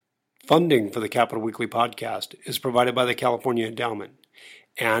Funding for the Capitol Weekly podcast is provided by the California Endowment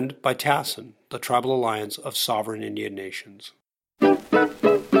and by TASIN, the Tribal Alliance of Sovereign Indian Nations.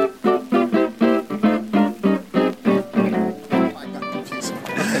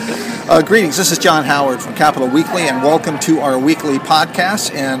 Greetings, this is John Howard from Capitol Weekly, and welcome to our weekly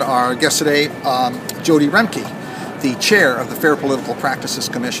podcast. And our guest today, Jody Remke, the chair of the Fair Political Practices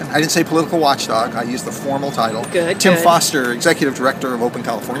Commission. I didn't say political watchdog, I used the formal title. Good. Foster, executive director of Open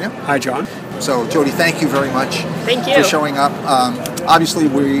California. Hi, John. So, Jody, thank you very much Thank you for showing up. Obviously,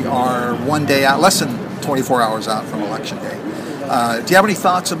 we are one day out, less than 24 hours out from Election Day. Do you have any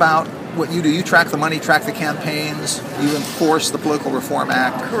thoughts about what you do? You track the money, track the campaigns, you enforce the Political Reform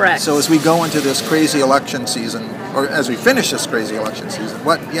Act. Correct. So as we go into this crazy election season, or as we finish this crazy election season, do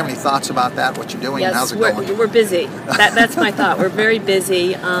you have any thoughts about that, what you're doing, and how's it going? We're busy. That's my thought. We're very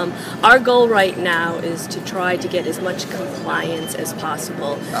busy. Our goal right now is to try to get as much compliance as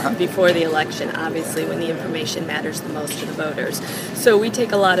possible before the election, obviously, when the information matters the most to the voters. So we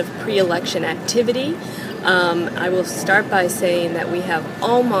take a lot of pre-election activity. I will start by saying that we have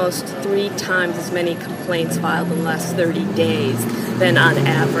almost 3 times as many complaints filed in the last 30 days than on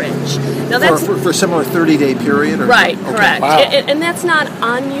average. Now that's for a similar 30-day period? Right, okay. correct. Wow. And that's not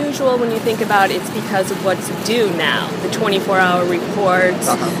unusual when you think about it. It's because of what's due now, the 24-hour reports,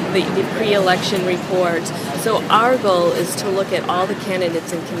 the pre-election reports. So our goal is to look at all the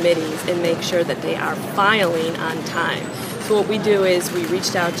candidates and committees and make sure that they are filing on time. So what we do is we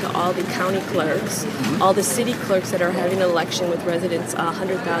reached out to all the county clerks, all the city clerks that are having an election with residents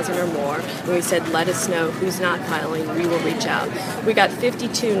 100,000 or more, and we said, let us know who's not filing. We will reach out. We got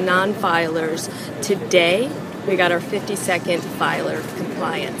 52 non-filers. Today, we got our 52nd filer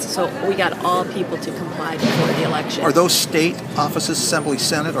compliance. So we got all people to comply before the election. Are those state offices, Assembly,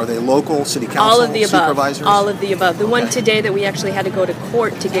 Senate? Are they local, city council, all of the above. Supervisors? All of the above. The one today that we actually had to go to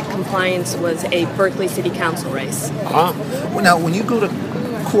court to get compliance was a Berkeley City Council race. Well, now, when you go to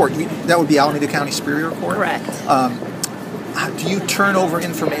court, that would be Alameda County Superior Court? Correct. Do you turn over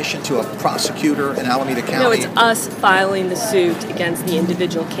information to a prosecutor in Alameda County? No, it's us filing the suit against the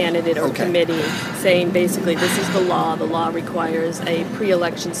individual candidate or committee, saying basically this is the law. The law requires a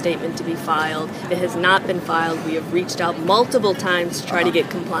pre-election statement to be filed. It has not been filed. We have reached out multiple times to try to get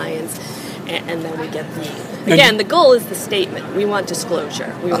compliance, and then we get the goal is the statement. We want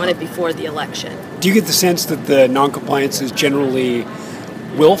disclosure. We want it before the election. Do you get the sense that the non-compliance is generally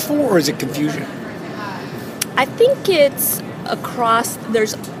willful, or is it confusion? I think it's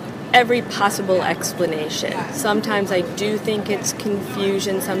there's every possible explanation. Sometimes I do think it's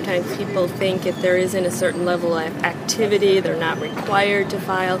confusion. Sometimes people think if there isn't a certain level of activity, they're not required to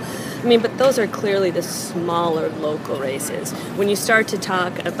file. I mean, but those are clearly the smaller local races. When you start to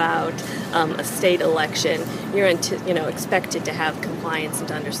talk about a state election, you're expected to have compliance and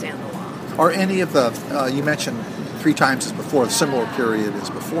to understand the law. Are any of the, you mentioned 3 times as before, the similar period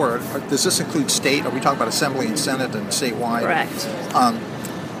as before. Does this include state? Are we talking about Assembly and Senate and statewide? Correct.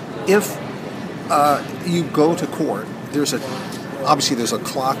 If you go to court, there's a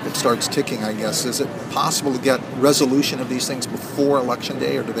clock that starts ticking, I guess. Is it possible to get resolution of these things before Election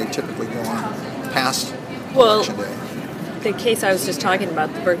Day, or do they typically go on past Election Day? The case I was just talking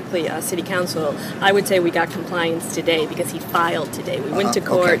about, the Berkeley City Council, I would say we got compliance today because he filed today. We went to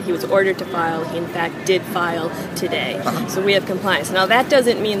court. He was ordered to file. He, in fact, did file today. So we have compliance. Now, that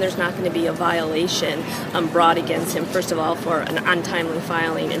doesn't mean there's not going to be a violation brought against him, first of all, for an untimely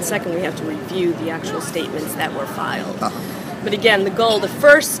filing, and second, we have to review the actual statements that were filed. But again, the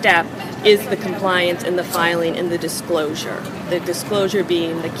first step is the compliance and the filing and the disclosure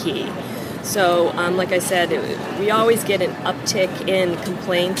being the key. So, like I said, we always get an uptick in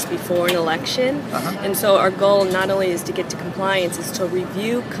complaints before an election. And so our goal not only is to get to compliance, is to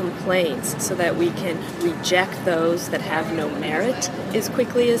review complaints so that we can reject those that have no merit as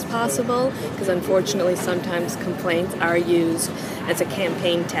quickly as possible. Because unfortunately, sometimes complaints are used as a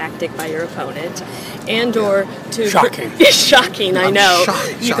campaign tactic by your opponent. And or to... Shocking. Shocking, I know.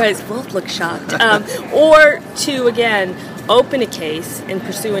 Shocked. You guys both look shocked. Or to, again, open a case and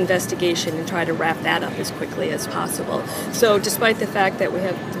pursue investigation and try to wrap that up as quickly as possible. So despite the fact that we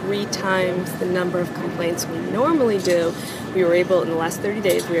have 3 times the number of complaints we normally do, we were able, in the last 30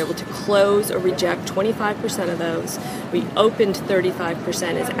 days, we were able to close or reject 25% of those. We opened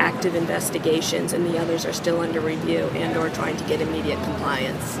 35% as active investigations, and the others are still under review and or trying to get immediate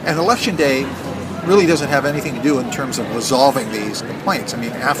compliance. And Election Day really doesn't have anything to do in terms of resolving these complaints. I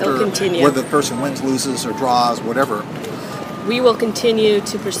mean, after whether the person wins, loses, or draws, whatever, we will continue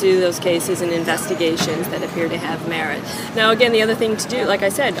to pursue those cases and investigations that appear to have merit. Now, again, the other thing to do, like I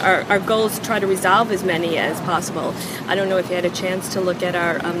said, our goal is to try to resolve as many as possible. I don't know if you had a chance to look at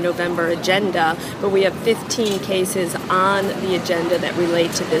our November agenda, but we have 15 cases on the agenda that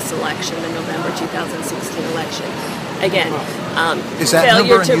relate to this election, the November 2016 election. Again, is that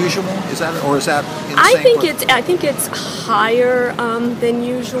number unusual? Is that, or is that insane? I think it's higher than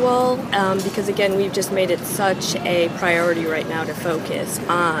usual because again, we've just made it such a priority right now to focus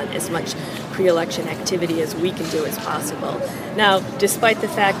on as much pre-election activity as we can do as possible. Now, despite the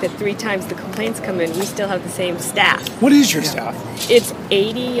fact that 3 times the complaints come in, we still have the same staff. What is your staff? It's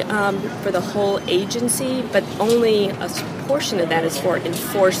 80 for the whole agency, but only a portion of that is for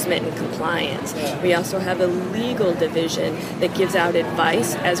enforcement and compliance. We also have a legal division that gives out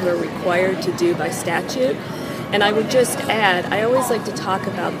advice as we're required to do by statute. And I would just add, I always like to talk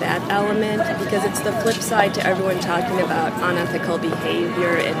about that element because it's the flip side to everyone talking about unethical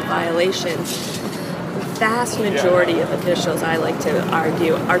behavior and violations. The vast majority of officials, I like to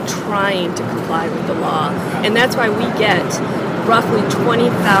argue, are trying to comply with the law. And that's why we get roughly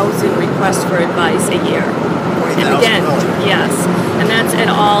 20,000 requests for advice a year. And again, yes, and that's at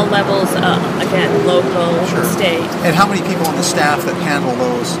all levels, again, local, state. And how many people on the staff that handle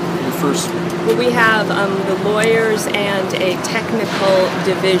those? Well, we have the lawyers and a technical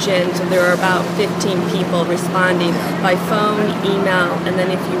division, so there are about 15 people responding by phone, email, and then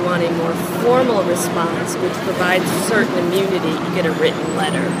if you want a more formal response, which provides certain immunity, you get a written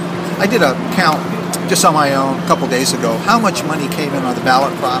letter. I did a count just on my own a couple days ago, how much money came in on the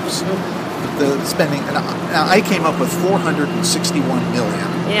ballot props. The spending, and I came up with $461 million.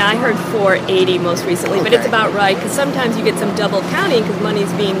 Yeah, I heard 480 most recently, but it's about right because sometimes you get some double counting because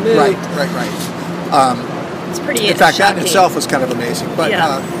money's being moved. Right. It's pretty. In fact, that in itself was kind of amazing. But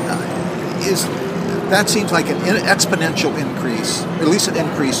yeah. That seems like an exponential increase, at least an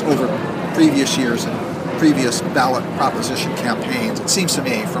increase over previous years and previous ballot proposition campaigns. It seems to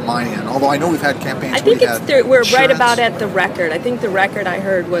me, from my end, although I know we've had campaigns. I think we're right about at the record. I think the record I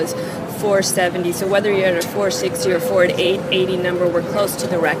heard was 470. So whether you're at a 460 or 480 number, we're close to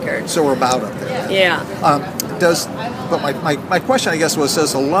the record. So we're about up there. Yeah. But my question, I guess, was: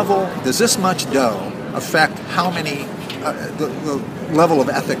 does this much dough affect how many the level of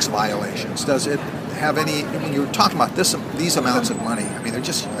ethics violations? Does it have any? When you're talking about these amounts of money, I mean, they're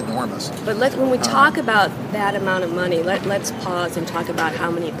just enormous. But when we talk about that amount of money, let's pause and talk about how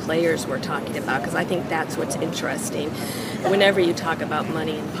many players we're talking about, because I think that's what's interesting whenever you talk about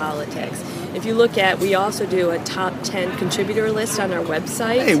money in politics. If you look at, we also do a top 10 contributor list on our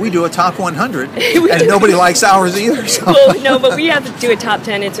website. Hey, we do a top 100, and nobody likes ours either. So. Well, no, but we have to do a top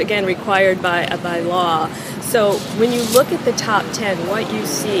 10. It's, again, required by law. So when you look at the top 10, what you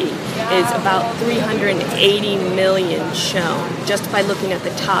see is about $380 million shown just by looking at the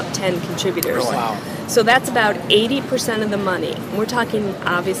top 10 contributors. Really? Wow. So that's about 80% of the money. We're talking,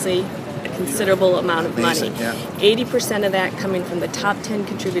 obviously, a considerable amount of money. Yeah. 80% of that coming from the top 10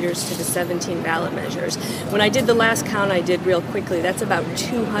 contributors to the 17 ballot measures. When I did the last count I did real quickly, that's about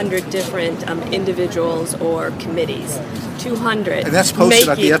 200 different individuals or committees. 200. And that's posted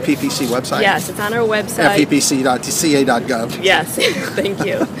at the FPPC website? Yes, it's on our website. fppc.ca.gov. Yes, thank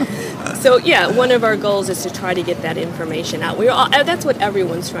you. So, yeah, one of our goals is to try to get that information out. That's what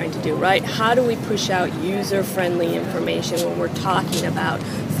everyone's trying to do, right? How do we push out user-friendly information when we're talking about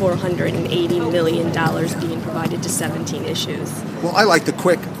 $480 million being provided to 17 issues? Well, I like the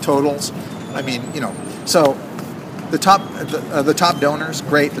quick totals. I mean, so the top donors,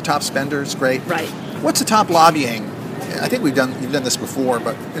 great. The top spenders, great. Right. What's the top lobbying? I think you've done this before,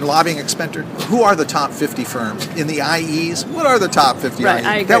 but in lobbying expenditure, who are the top 50 firms? In the IEs, what are the top 50 right, IEs?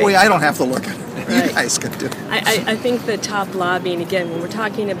 I agree. That way I don't have to look at it. Right. You guys can do it. I think the top lobbying, again, when we're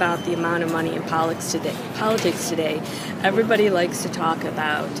talking about the amount of money in politics today, everybody likes to talk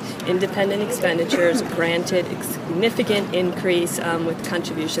about independent expenditures, granted a significant increase with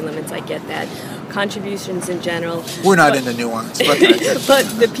contribution limits. I get that. Contributions in general. We're not into nuance. But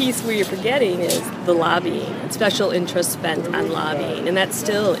the piece we're forgetting is the lobbying, special interest spent on lobbying, and that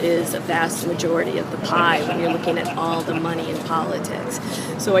still is a vast majority of the pie when you're looking at all the money in politics.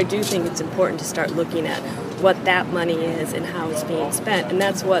 So I do think it's important to start looking at what that money is and how it's being spent. And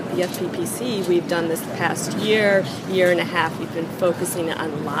that's what the FPPC, we've done this past year and a half. We've been focusing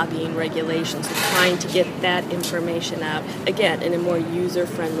on lobbying regulations and trying to get that information out, again, in a more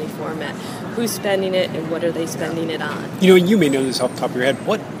user-friendly format. Who's spending it and what are they spending it on? You may know this off the top of your head.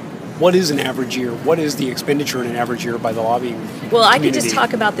 What what is an average year? What is the expenditure in an average year by the lobbying Well, I community? could just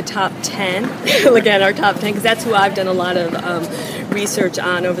talk about the top 10, again, our top 10, because that's who I've done a lot of research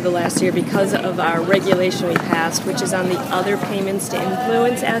on over the last year because of our regulation we passed, which is on the other payments to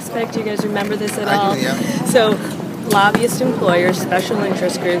influence aspect. Do you guys remember this at all? Yeah. So lobbyist employers, special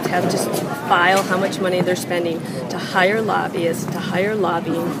interest groups have to file how much money they're spending to hire lobbyists, to hire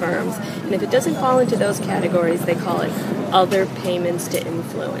lobbying firms. And if it doesn't fall into those categories, they call it other payments to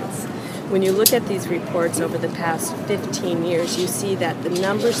influence. When you look at these reports over the past 15 years, you see that the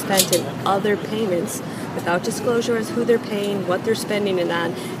number spent in other payments without disclosure as who they're paying, what they're spending it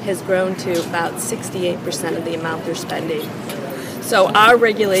on, has grown to about 68% of the amount they're spending. So our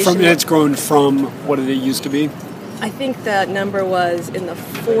regulation... It's grown from what it used to be? I think the number was in the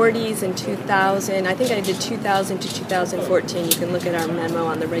 40s in 2000. I think I did 2000 to 2014. You can look at our memo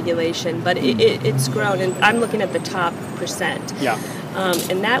on the regulation, but it's grown, and I'm looking at the top percent. Yeah.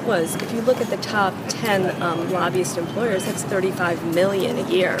 And that was, if you look at the top 10 lobbyist employers, that's $35 million a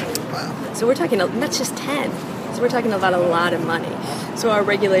year. Wow. So we're talking, that's just 10. So we're talking about a lot of money. So our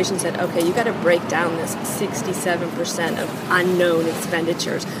regulation said, okay, you got to break down this 67% of unknown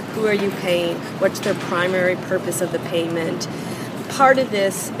expenditures. Who are you paying? What's their primary purpose of the payment? Part of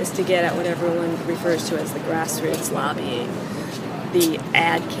this is to get at what everyone refers to as the grassroots lobbying, the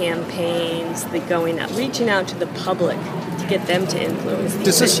ad campaigns, the going out, reaching out to the public to get them to influence the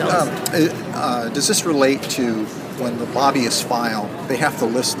officials. Does this relate to when the lobbyists file, they have to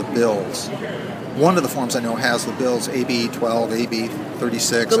list the bills? One of the forms I know has the bills, AB 12, AB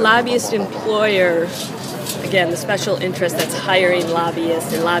 36. The lobbyist employer, again, the special interest that's hiring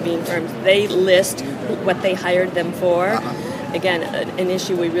lobbyists and lobbying firms, they list what they hired them for. Again, an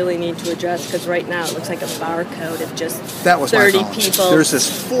issue we really need to address because right now it looks like a barcode of just 30 people. There's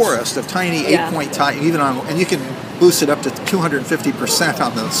this forest of tiny 8-point tile, even on, and you can boost it up to 250%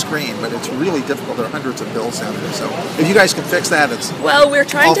 on the screen, but it's really difficult. There are hundreds of bills out there. So if you guys can fix that, it's... Well, we're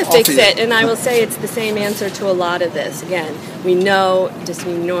trying to fix it, and I will say it's the same answer to a lot of this. Again, we know just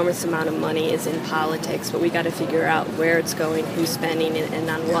an enormous amount of money is in politics, but we got to figure out where it's going, who's spending it, and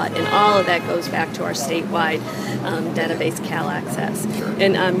on what. And all of that goes back to our statewide database, CalAccess.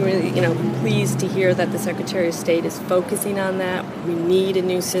 And I'm really, pleased to hear that the Secretary of State is focusing on that. We need a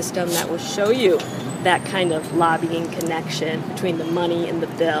new system that will show you that kind of lobbying connection between the money and the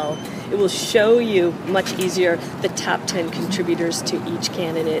bill. It will show you much easier the top 10 contributors to each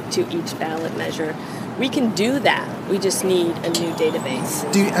candidate, to each ballot measure. We can do that. We just need a new database.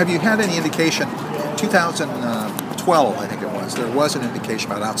 Have you had any indication? 2012, I think it was. There was an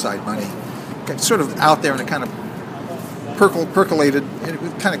indication about outside money, sort of out there, and it kind of percolated, and it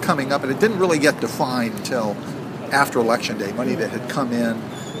was kind of coming up, and it didn't really get defined until after Election Day. Money that had come in.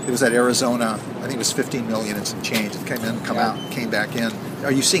 It was at Arizona. I think it was $15 million and some change. It came in, came back in.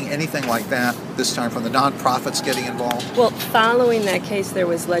 Are you seeing anything like that this time from the nonprofits getting involved? Well, following that case, there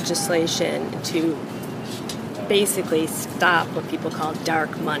was legislation to basically stop what people call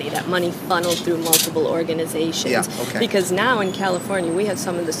dark money, that money funneled through multiple organizations. Yeah, okay. Because now in California, we have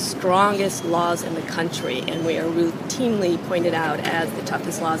some of the strongest laws in the country, and we are routinely pointed out as the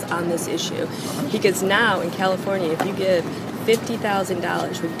toughest laws on this issue. Because now in California, if you give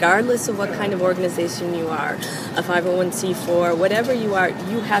 $50,000, regardless of what kind of organization you are, a 501c4, whatever you are,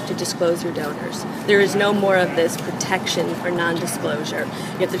 you have to disclose your donors. There is no more of this protection for non-disclosure.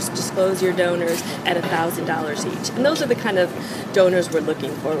 You have to disclose your donors at $1,000 each. And those are the kind of donors we're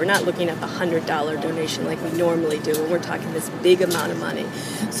looking for. We're not looking at the $100 donation like we normally do, and we're talking this big amount of money.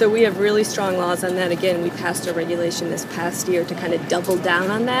 So we have really strong laws on that. Again, we passed a regulation this past year to kind of double down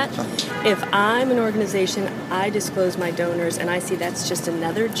on that. If I'm an organization, I disclose my donors, and I see that's just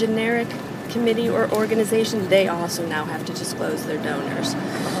another generic committee or organization, they also now have to disclose their donors.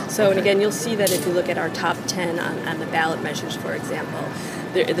 So, and again, you'll see that if you look at our top 10 on the ballot measures, for example,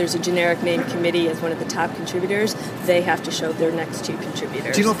 there's a generic named committee as one of the top contributors. They have to show their next two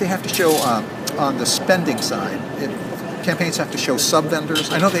contributors. Do you know if they have to show on the spending side? Campaigns have to show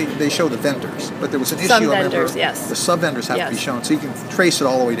sub-vendors. I know they show the vendors, but there was an issue. Sub-vendors, yes. The sub-vendors have to be shown, so you can trace it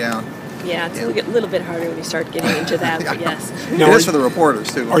all the way down. Yeah, it's a little bit harder when you start getting into that, but yes. Now, it is for the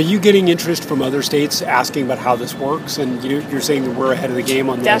reporters, too. Are you getting interest from other states asking about how this works? And you're saying that we're ahead of the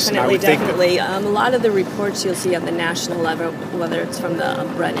game on this? Definitely. A lot of the reports you'll see on the national level, whether it's from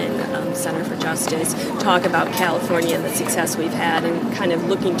the Brennan Center for Justice, talk about California and the success we've had and kind of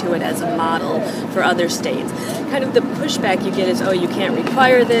looking to it as a model for other states. Kind of the pushback you get is, you can't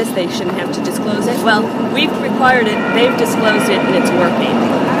require this, they shouldn't have to disclose it. Well, we've required it, they've disclosed it, and it's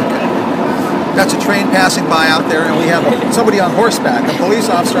working. That's a train passing by out there, and we have somebody on horseback, a police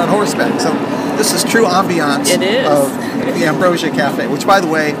officer on horseback. So This is true ambiance It is. of the Ambrosia Cafe, which, by the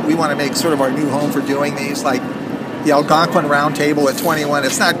way, we want to make sort of our new home for doing these, like the Algonquin Round Table at 21.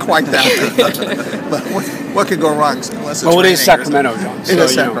 It's not quite that, but what could go wrong? Unless it's Well, it raining is Sacramento, John. It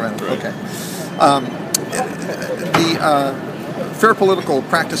is Sacramento. Okay. The Fair Political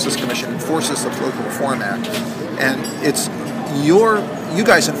Practices Commission enforces the Political Reform Act, and it's you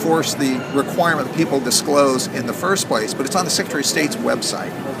guys enforce the requirement that people disclose in the first place, but it's on the Secretary of State's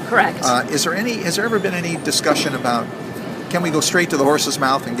website. Correct. Has there ever been any discussion about, can we go straight to the horse's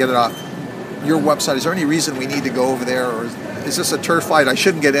mouth and get it off your website? Is there any reason we need to go over there, or is this a turf fight I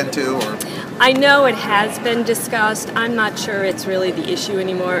shouldn't get into? Or I know it has been discussed. I'm not sure it's really the issue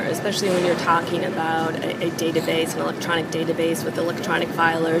anymore, especially when you're talking about a database, an electronic database with electronic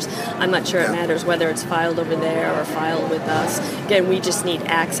filers. I'm not sure it matters whether it's filed over there or filed with us. Again, we just need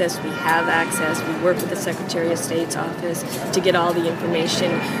access. We have access. We work with the Secretary of State's office to get all the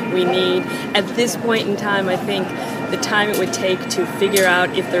information we need. At this point in time, I think the time it would take to figure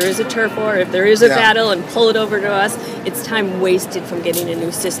out if there is a turf war, if there is a battle, and pull it over to us, it's time wasted from getting a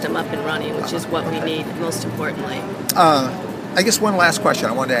new system up and running, which is what we need most importantly. I guess one last question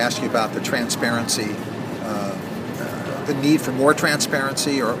I wanted to ask you about the transparency, the need for more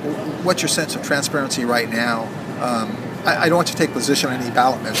transparency, or what's your sense of transparency right now? I don't want you to take position on any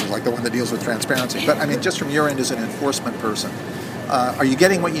ballot measures like the one that deals with transparency, but I mean, just from your end as an enforcement person, are you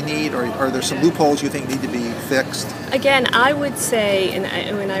getting what you need, or are there some loopholes you think need to be fixed? Again, I would say,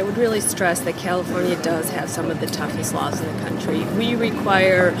 and I would really stress that California does have some of the toughest laws in the country. We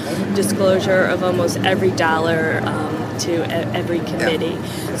require disclosure of almost every dollar to every committee.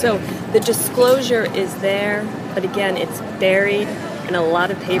 So the disclosure is there, but again, it's buried in a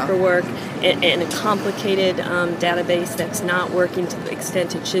lot of paperwork and a complicated database that's not working to the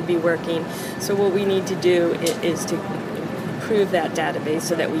extent it should be working. So what we need to do is to improve that database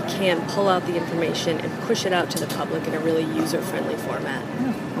so that we can pull out the information and push it out to the public in a really user-friendly format.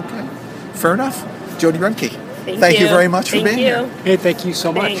 Okay. Fair enough. Jody Remke, Thank you very much for being here. Hey, thank you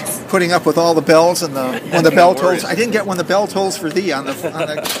so much. Thanks. Putting up with all the bells and when the bell tolls. I didn't get when the bell tolls for thee on the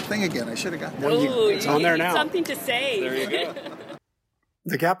thing again. I should have got that. It's on there now. Something to say. There you go.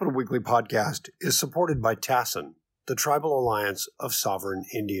 The Capital Weekly podcast is supported by TASIN, the Tribal Alliance of Sovereign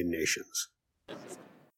Indian Nations.